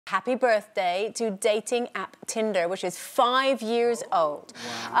happy birthday to dating app Tinder, which is 5 years old.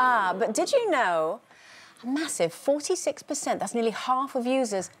 Wow. But did you know, a massive 46%, that's nearly half of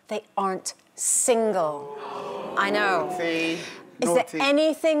users, they aren't single. I know. See? Is there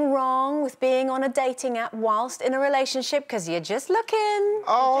anything wrong with being on a dating app whilst in a relationship? Because you're just looking.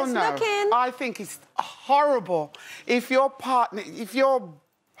 Oh, no. I think it's horrible. If your partner, if your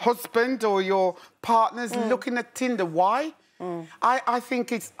husband or your partner's looking at Tinder, why? I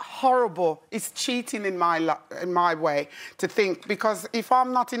think it's horrible. It's cheating in my way to think, because if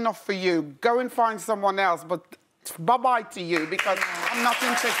I'm not enough for you, go and find someone else, but bye-bye to you, because I'm not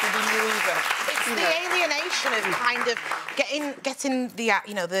interested in you either. It's the alienation of kind of getting the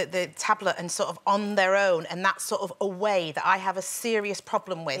the tablet and sort of on their own, and that's sort of a way that I have a serious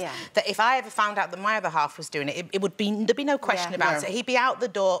problem with. Yeah. That if I ever found out that my other half was doing it, there'd be no question about it. He'd be out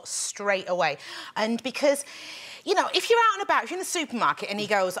the door straight away. And because, you know, if you're out and about, if you're in the supermarket and he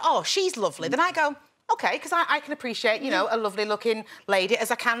goes, "Oh, she's lovely," then I go, OK, because I can appreciate, you know, a lovely-looking lady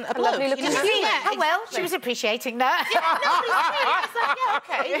as I can a bloke. Lovely-looking you know? Oh, well, she was appreciating that.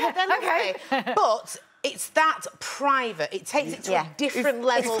 OK. But it's that private. It takes it to a different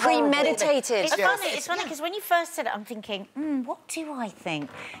level. It's premeditated. It's funny because when you first said it, I'm thinking, what do I think?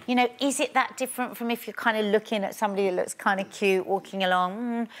 You know, is it that different from if you're kind of looking at somebody who looks kind of cute, walking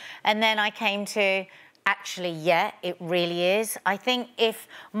along? And then I came to, actually, yeah, it really is. I think if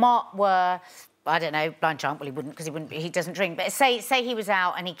Mark were, I don't know, blind chance, well, he wouldn't, because he doesn't drink, but say he was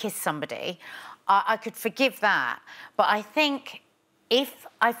out and he kissed somebody, I could forgive that. But I think if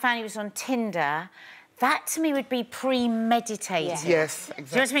I found he was on Tinder, that to me would be premeditated. Yes, exactly. Do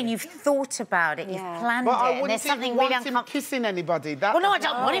you know what I mean? You've thought about it, you've planned it, and there's something really really uncomfortable. kissing anybody. Well, no, I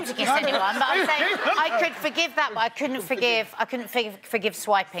don't want him to kiss anyone, but I'm saying I could forgive that, but I couldn't forgive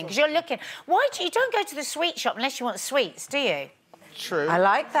swiping, because you're looking. You don't go to the sweet shop unless you want sweets, do you? True. I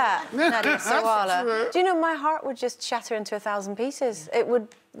like that. Nadia Sawalha. True. Do you know, my heart would just shatter into 1,000 pieces.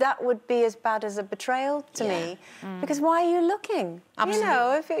 That would be as bad as a betrayal to me. Because why are you looking? Absolutely. You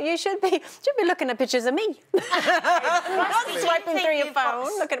know, if you should be looking at pictures of me. Not swiping through your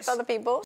phone, looking at other people.